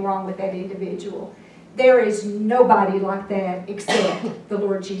nothing wrong with that individual. There is nobody like that except the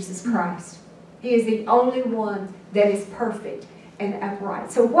Lord Jesus Christ. He is the only one that is perfect and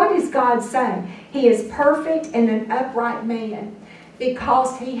upright. So what is God saying? He is perfect and an upright man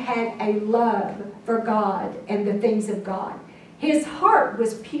because he had a love for God and the things of God. His heart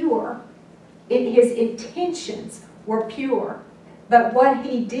was pure. His intentions were pure. But what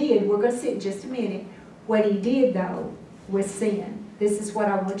he did, we're going to see in just a minute, what he did though was sin. This is what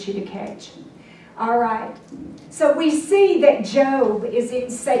I want you to catch. All right. So we see that Job is in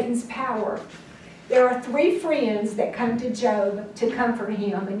Satan's power. There are 3 friends that come to Job to comfort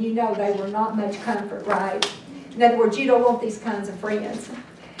him, and you know they were not much comfort, right? In other words, you don't want these kinds of friends.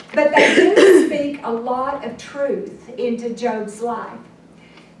 But they do speak a lot of truth into Job's life.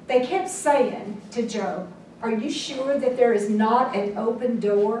 They kept saying to Job, are you sure that there is not an open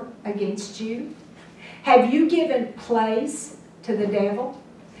door against you? Have you given place to the devil?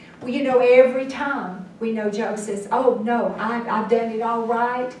 Well, you know, every time we know Job says, oh no, I've done it all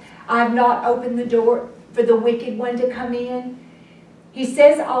right. I've not opened the door for the wicked one to come in. He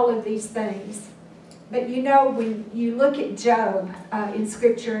says all of these things. But you know, when you look at Job in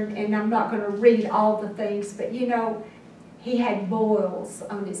Scripture, and I'm not going to read all the things, but you know, he had boils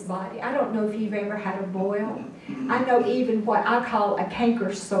on his body. I don't know if you've ever had a boil. I know even what I call a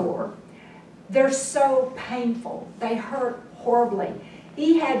canker sore. They're so painful. They hurt horribly.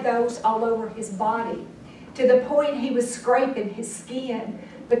 He had those all over his body to the point he was scraping his skin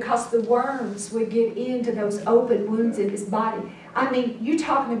because the worms would get into those open wounds in his body. I mean, you're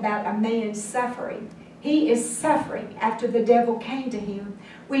talking about a man suffering. He is suffering after the devil came to him.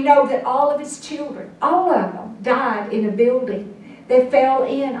 We know that all of his children, all of them, died in a building that fell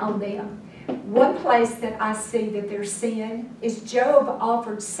in on them. One place that I see that there's sin is Job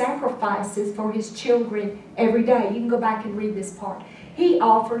offered sacrifices for his children every day. You can go back and read this part. He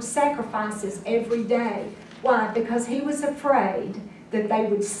offered sacrifices every day. Why? Because he was afraid that they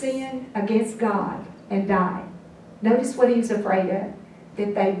would sin against God and die. Notice what he was afraid of,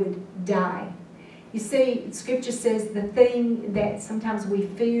 that they would die. You see, Scripture says the thing that sometimes we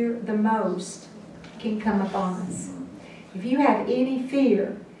fear the most can come upon us. If you have any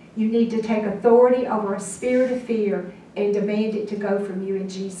fear, you need to take authority over a spirit of fear and demand it to go from you in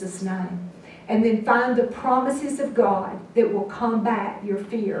Jesus' name. And then find the promises of God that will combat your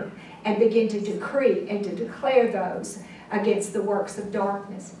fear and begin to decree and to declare those against the works of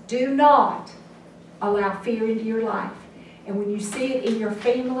darkness. Do not allow fear into your life. And when you see it in your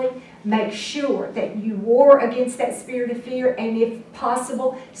family, make sure that you war against that spirit of fear, and if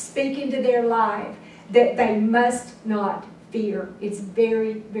possible, speak into their life that they must not fear. It's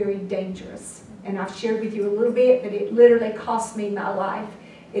very, very dangerous. And I've shared with you a little bit, but it literally cost me my life.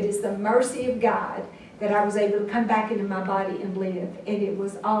 It is the mercy of God that I was able to come back into my body and live. And it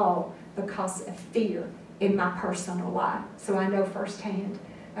was all because of fear in my personal life. So I know firsthand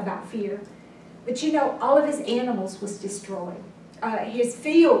about fear. But you know, all of his animals was destroyed. His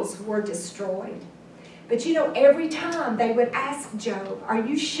fields were destroyed. But you know, every time they would ask Job, are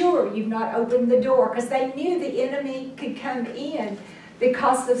you sure you've not opened the door? Because they knew the enemy could come in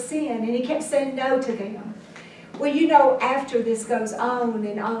because of sin. And he kept saying no to them. Well, you know, after this goes on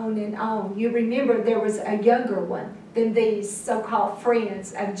and on and on, you remember there was a younger one than these so-called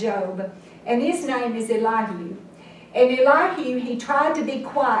friends of Job. And his name is Elihu. And Elihu, he tried to be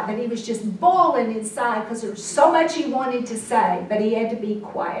quiet, but he was just boiling inside because there was so much he wanted to say, but he had to be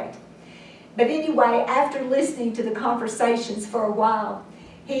quiet. But anyway, after listening to the conversations for a while,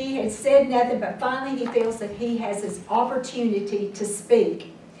 he had said nothing, but finally he feels that he has his opportunity to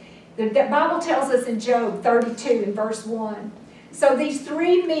speak. The Bible tells us in Job 32 and verse 1, so these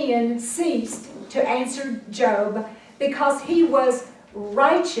three men ceased to answer Job because he was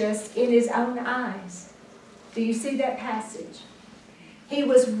righteous in his own eyes. Do you see that passage? He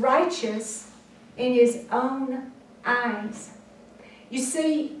was righteous in his own eyes. You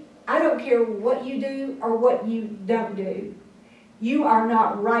see, I don't care what you do or what you don't do. You are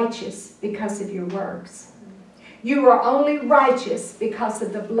not righteous because of your works. You are only righteous because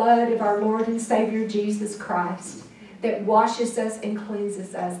of the blood of our Lord and Savior Jesus Christ that washes us and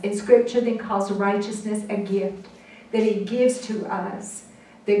cleanses us. And Scripture then calls righteousness a gift that He gives to us,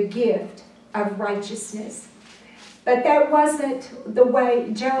 the gift of righteousness. But that wasn't the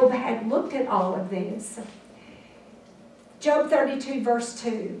way Job had looked at all of this. Job 32 verse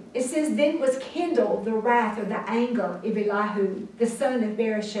 2, it says, then was kindled the wrath or the anger of Elihu, the son of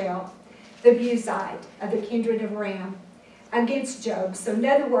Bereshel, the Buzite of the kindred of Ram, against Job. So in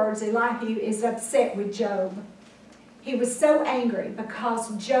other words, Elihu is upset with Job. He was so angry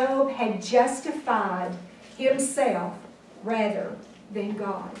because Job had justified himself rather than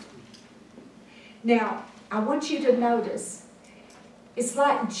God. Now, I want you to notice, it's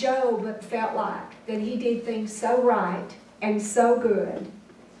like Job felt like that he did things so right and so good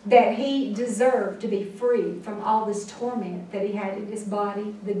that he deserved to be free from all this torment that he had in his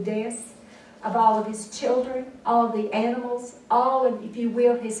body, the deaths of all of his children, all of the animals, all of, if you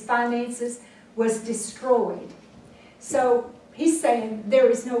will, his finances was destroyed. So he's saying there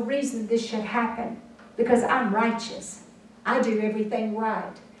is no reason this should happen because I'm righteous. I do everything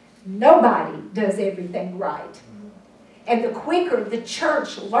right. Nobody does everything right. And the quicker the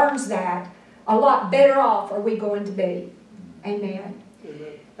church learns that, a lot better off are we going to be. Amen.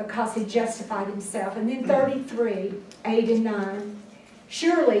 Amen. Because he justified himself. And then 33, 8 and 9.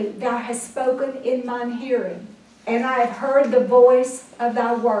 Surely thou hast spoken in mine hearing, and I have heard the voice of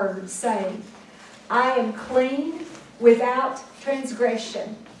thy words, saying, I am clean without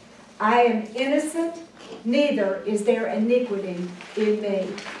transgression. I am innocent, neither is there iniquity in me.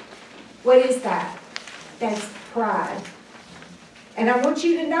 What is that? That's pride. And I want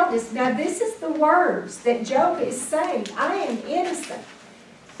you to notice, now this is the words that Job is saying. I am innocent.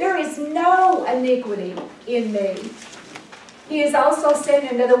 There is no iniquity in me. He is also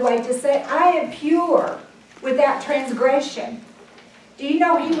said another way to say, I am pure without transgression. Do you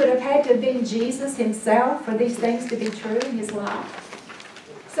know he would have had to have been Jesus himself for these things to be true in his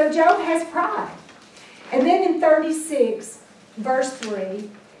life? So Job has pride. And then in 36, verse 3,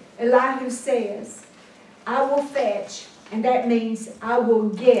 Elihu says, I will fetch, and that means I will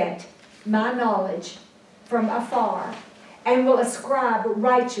get my knowledge from afar, and will ascribe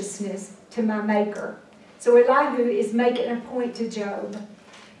righteousness to my Maker. So Elihu is making a point to Job.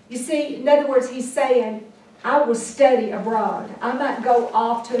 You see, in other words, he's saying, I will study abroad. I might go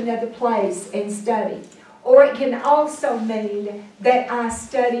off to another place and study. Or it can also mean that I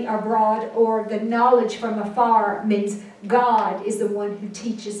study abroad, or the knowledge from afar means God is the one who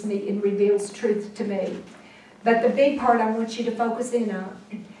teaches me and reveals truth to me. But the big part I want you to focus in on,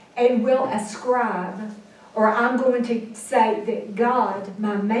 and will ascribe, or I'm going to say that God,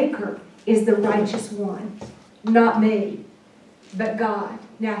 my Maker, is the righteous one. Not me, but God.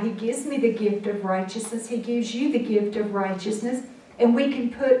 Now, He gives me the gift of righteousness. He gives you the gift of righteousness. And we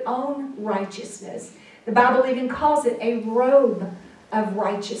can put on righteousness. The Bible even calls it a robe of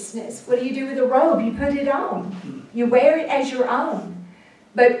righteousness. What do you do with a robe? You put it on. You wear it as your own.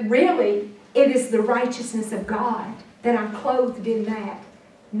 But really, it is the righteousness of God that I'm clothed in that,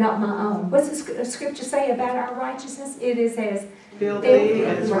 not my own. What's the Scripture say about our righteousness? It is as filthy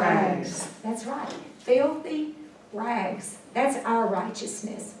as rags. That's right. Filthy rags. That's our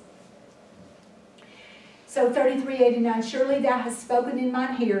righteousness. So 33:89, surely thou hast spoken in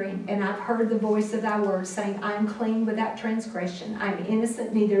mine hearing, and I've heard the voice of thy words, saying, I am clean without transgression. I am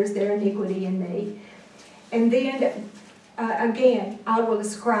innocent, neither is there iniquity in me. And then, again, I will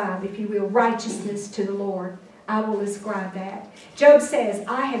ascribe, if you will, righteousness to the Lord. I will ascribe that. Job says,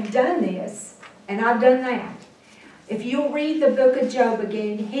 I have done this, and I've done that. If you'll read the book of Job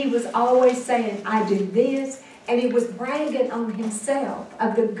again, he was always saying, I do this, and he was bragging on himself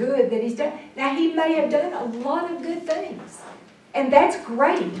of the good that he's done. Now, he may have done a lot of good things, and that's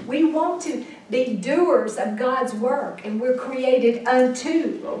great. We want to be doers of God's work, and we're created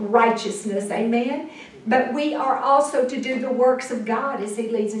unto righteousness, amen? But we are also to do the works of God as He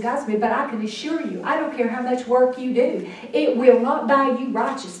leads and guides me. But I can assure you, I don't care how much work you do, it will not buy you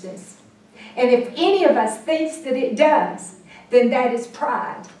righteousness. And if any of us thinks that it does, then that is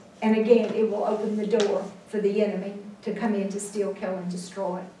pride. And again, it will open the door for the enemy to come in to steal, kill, and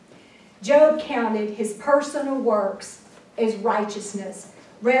destroy. Job counted his personal works as righteousness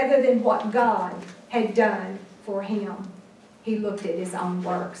rather than what God had done for him. He looked at his own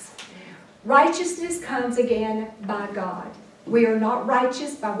works. Righteousness comes again by God. We are not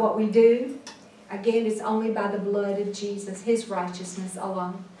righteous by what we do. Again, it's only by the blood of Jesus, his righteousness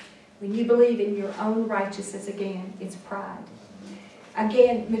alone. When you believe in your own righteousness, again, it's pride.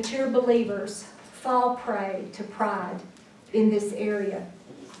 Again, mature believers fall prey to pride in this area.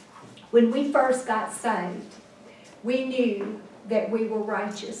 When we first got saved, we knew that we were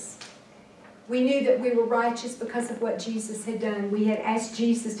righteous. We knew that we were righteous because of what Jesus had done. We had asked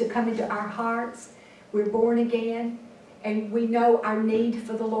Jesus to come into our hearts. We're born again, and we know our need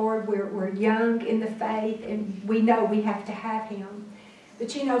for the Lord. We're young in the faith, and we know we have to have him.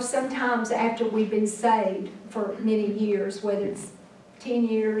 But you know, sometimes after we've been saved for many years, whether it's 10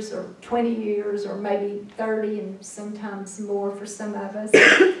 years or 20 years or maybe 30 and sometimes more for some of us.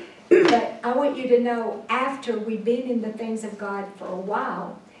 But I want you to know, after we've been in the things of God for a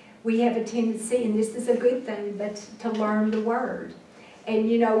while, we have a tendency, and this is a good thing, but to learn the Word. And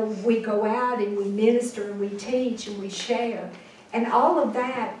you know, we go out and we minister and we teach and we share. And all of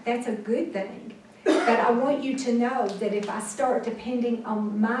that, that's a good thing. But I want you to know that if I start depending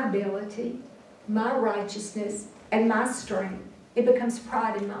on my ability, my righteousness, and my strength, it becomes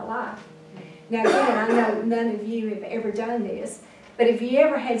pride in my life. Now again, I know none of you have ever done this, but if you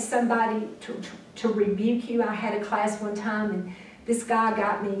ever had somebody to rebuke you, I had a class one time, and this guy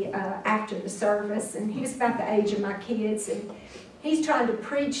got me after the service, and he was about the age of my kids, and he's trying to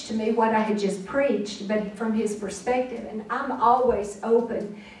preach to me what I had just preached, but from his perspective. And I'm always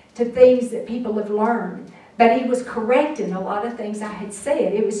open to things that people have learned. But he was correcting a lot of things I had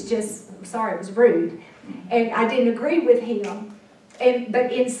said. It was just, I'm sorry, it was rude. And I didn't agree with him.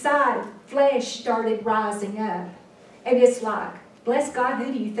 But inside, flesh started rising up. And it's like, bless God,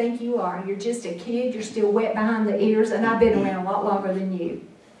 who do you think you are? You're just a kid. You're still wet behind the ears. And I've been around a lot longer than you.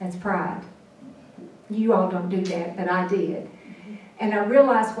 That's pride. You all don't do that, but I did. And I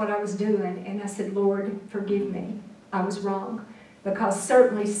realized what I was doing. And I said, Lord, forgive me. I was wrong. Because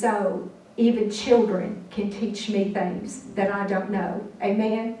certainly so, even children can teach me things that I don't know.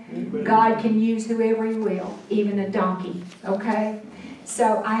 Amen? Amen. God can use whoever he will, even a donkey. Okay?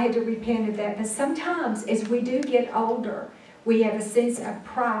 So I had to repent of that. But sometimes as we do get older, we have a sense of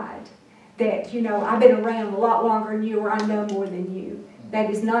pride that, you know, I've been around a lot longer than you, or I know more than you.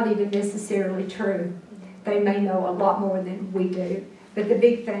 That is not even necessarily true. They may know a lot more than we do. But the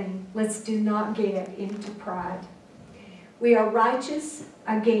big thing, let's do not get into pride. We are righteous,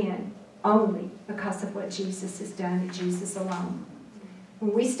 again, only because of what Jesus has done and Jesus alone.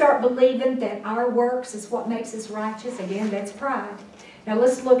 When we start believing that our works is what makes us righteous, again, that's pride. Now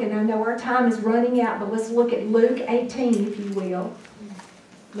let's look, and I know our time is running out, but let's look at Luke 18, if you will.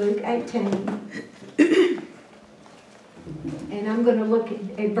 Luke 18. And I'm going to look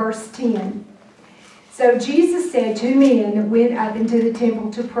at verse 10. So Jesus said, 2 men went up into the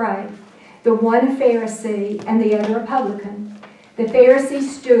temple to pray, the one a Pharisee and the other a publican. The Pharisee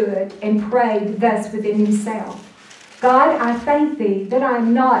stood and prayed thus within himself, God, I thank thee that I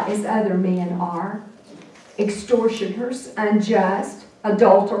am not as other men are, extortioners, unjust,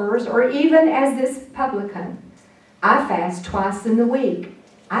 adulterers, or even as this publican. I fast twice in the week.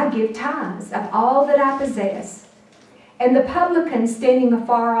 I give tithes of all that I possess. And the publican, standing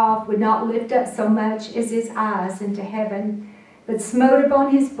afar off, would not lift up so much as his eyes into heaven, but smote upon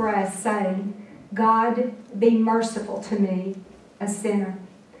his breast, saying, God, be merciful to me, a sinner.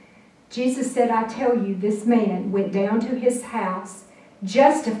 Jesus said, I tell you, this man went down to his house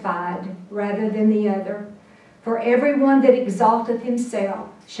justified rather than the other. For everyone that exalteth himself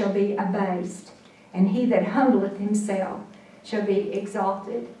shall be abased, and he that humbleth himself shall be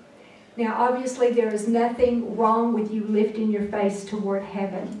exalted. Now, obviously, there is nothing wrong with you lifting your face toward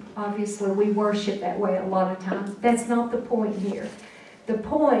heaven. Obviously, we worship that way a lot of times. That's not the point here. The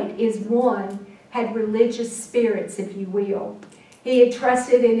point is one had religious spirits, if you will. He had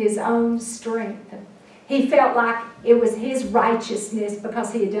trusted in his own strength. He felt like it was his righteousness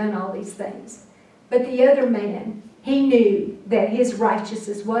because he had done all these things. But the other man, he knew that his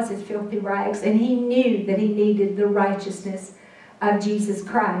righteousness was as filthy rags, and he knew that he needed the righteousness of Jesus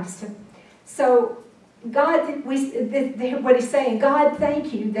Christ. So, God, what he's saying, God,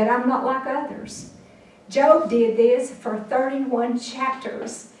 thank you that I'm not like others. Job did this for 31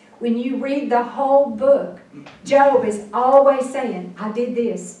 chapters. When you read the whole book, Job is always saying, I did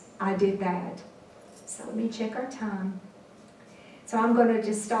this, I did that. So let me check our time. So I'm going to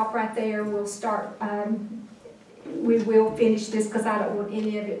just stop right there. We'll start we will finish this because I don't want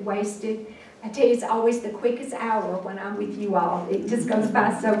any of it wasted. I tell you, it's always the quickest hour when I'm with you all. It just goes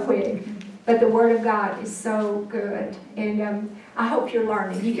by so quick. But the Word of God is so good. And I hope you're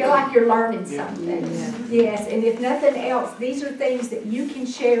learning. You feel like you're learning something. Yes, and if nothing else, these are things that you can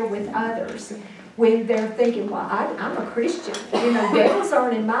share with others when they're thinking, well, I'm a Christian. You know, devils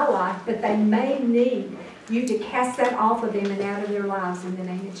aren't in my life, but they may need you to cast that off of them and out of their lives in the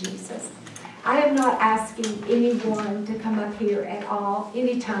name of Jesus. I am not asking anyone to come up here at all.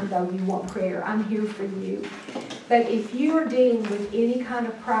 Anytime, though, you want prayer, I'm here for you. But if you are dealing with any kind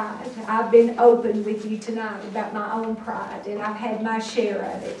of pride, I've been open with you tonight about my own pride, and I've had my share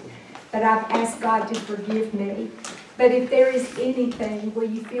of it. But I've asked God to forgive me. But if there is anything where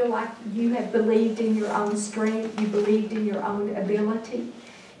you feel like you have believed in your own strength, you believed in your own ability,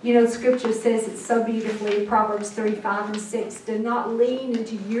 you know, Scripture says it so beautifully, Proverbs 3:5-6, do not lean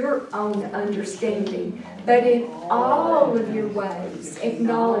into your own understanding, but in all of your ways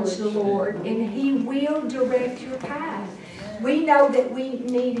acknowledge the Lord, and He will direct your path. We know that we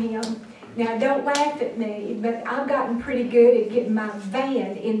need Him. Now, don't laugh at me, but I've gotten pretty good at getting my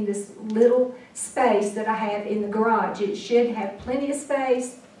van in this little space that I have in the garage. It should have plenty of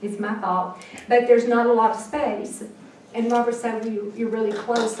space. It's my fault. But there's not a lot of space. And Robert said, well, you're really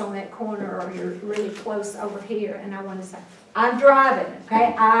close on that corner, or you're really close over here. And I want to say, I'm driving,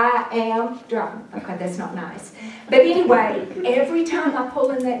 okay? I am driving. Okay, that's not nice. But anyway, every time I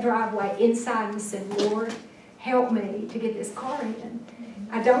pull in that driveway inside and say, Lord, help me to get this car in.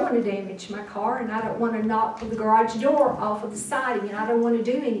 I don't want to damage my car, and I don't want to knock the garage door off of the siding, and I don't want to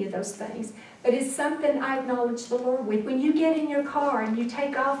do any of those things. But it's something I acknowledge the Lord with. When you get in your car and you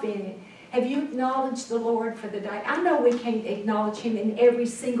take off in it, have you acknowledged the Lord for the day? I know we can't acknowledge Him in every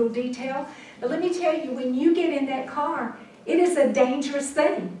single detail, but let me tell you, when you get in that car, it is a dangerous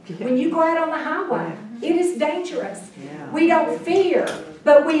thing. When you go out on the highway, it is dangerous. We don't fear,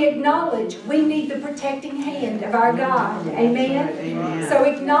 but we acknowledge we need the protecting hand of our God. Amen? So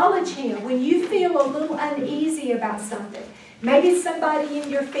acknowledge Him. When you feel a little uneasy about something, maybe it's somebody in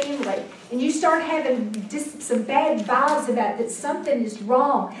your family, and you start having just some bad vibes about that something is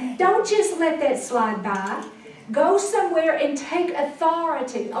wrong, don't just let that slide by. Go somewhere and take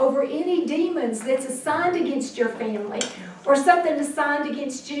authority over any demons that's assigned against your family or something assigned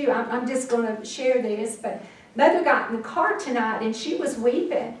against you. I'm just going to share this, but Mother got in the car tonight and she was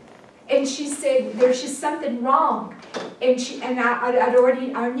weeping. And she said, there's just something wrong. And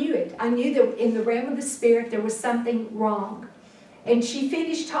I knew it. I knew that in the realm of the Spirit there was something wrong. And she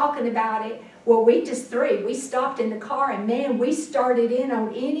finished talking about it. Well, we stopped in the car, and man, we started in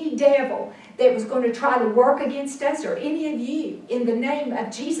on any devil that was going to try to work against us or any of you in the name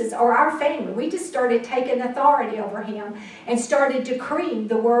of Jesus or our family. We just started taking authority over him and started decreeing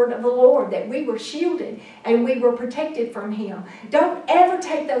the word of the Lord, that we were shielded and we were protected from him. Don't ever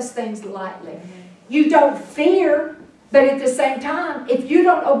take those things lightly. You don't fear, but at the same time, if you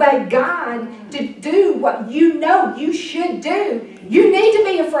don't obey God to do what you know you should do, you need to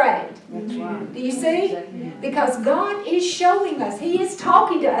be afraid. That's right. Do you see? Because God is showing us. He is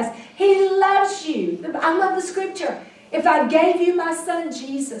talking to us. He loves you. I love the scripture. If I gave you my son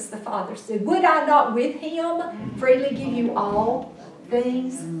Jesus, the Father said, would I not with him freely give you all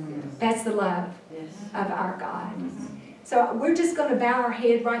things? That's the love of our God. So we're just going to bow our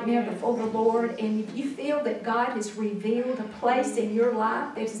head right now before the Lord. And if you feel that God has revealed a place in your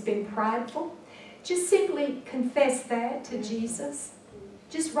life that has been prideful, just simply confess that to Jesus.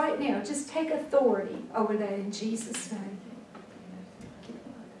 Just right now, just take authority over that in Jesus' name.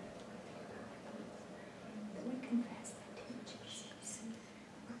 We confess that to you, Jesus.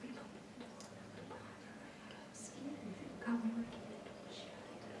 God, we look at it.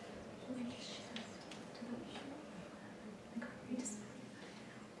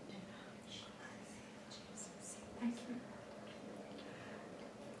 Thank you.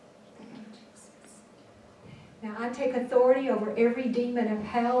 Now I take authority over every demon of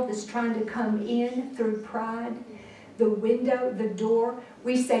hell that's trying to come in through pride. The window, the door,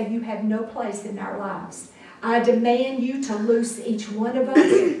 we say you have no place in our lives. I demand you to loose each one of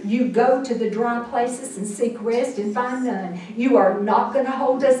us. You go to the dry places and seek rest and find none. You are not going to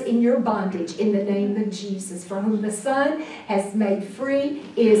hold us in your bondage in the name of Jesus. For whom the Son has made free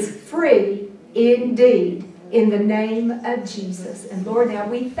is free indeed in the name of Jesus. And Lord, now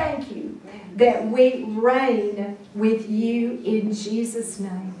we thank you that we reign with you in Jesus'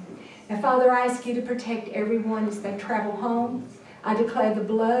 name. Now, Father, I ask you to protect everyone as they travel home. I declare the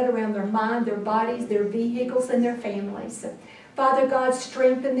blood around their mind, their bodies, their vehicles, and their families. Father God,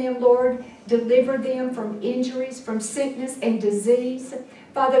 strengthen them, Lord. Deliver them from injuries, from sickness and disease.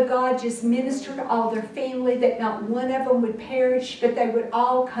 Father God, just minister to all their family, that not one of them would perish, but they would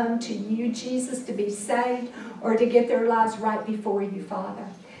all come to you, Jesus, to be saved or to get their lives right before you, Father.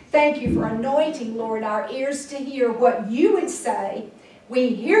 Thank you for anointing, Lord, our ears to hear what you would say.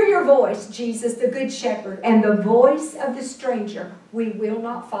 We hear your voice, Jesus, the Good Shepherd, and the voice of the stranger we will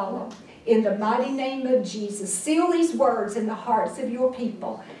not follow. In the mighty name of Jesus, seal these words in the hearts of your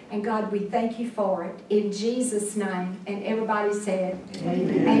people. And God, we thank you for it. In Jesus' name. And everybody said,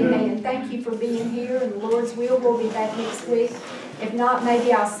 Amen. Amen. Thank you for being here. And the Lord's will, we'll be back next week. If not,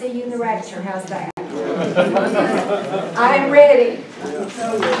 maybe I'll see you in the rapture. How's that? I am ready.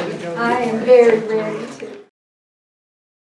 I am very ready.